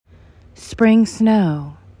Spring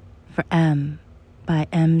Snow for M by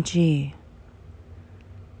M.G.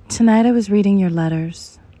 Tonight I was reading your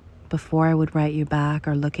letters before I would write you back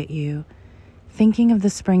or look at you, thinking of the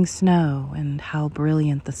spring snow and how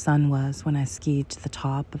brilliant the sun was when I skied to the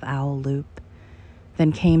top of Owl Loop,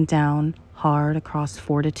 then came down hard across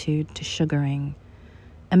Fortitude to Sugaring,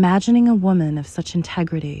 imagining a woman of such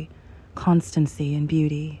integrity, constancy, and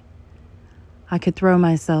beauty. I could throw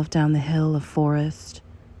myself down the hill of forest,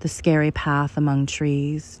 the scary path among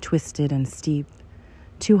trees, twisted and steep,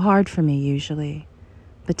 too hard for me usually.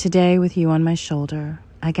 But today, with you on my shoulder,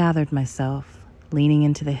 I gathered myself, leaning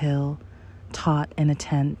into the hill, taut in a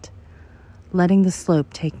tent, letting the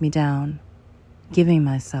slope take me down, giving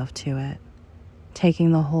myself to it,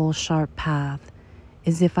 taking the whole sharp path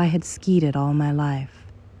as if I had skied it all my life,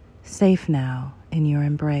 safe now in your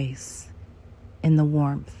embrace, in the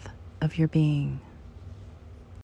warmth of your being.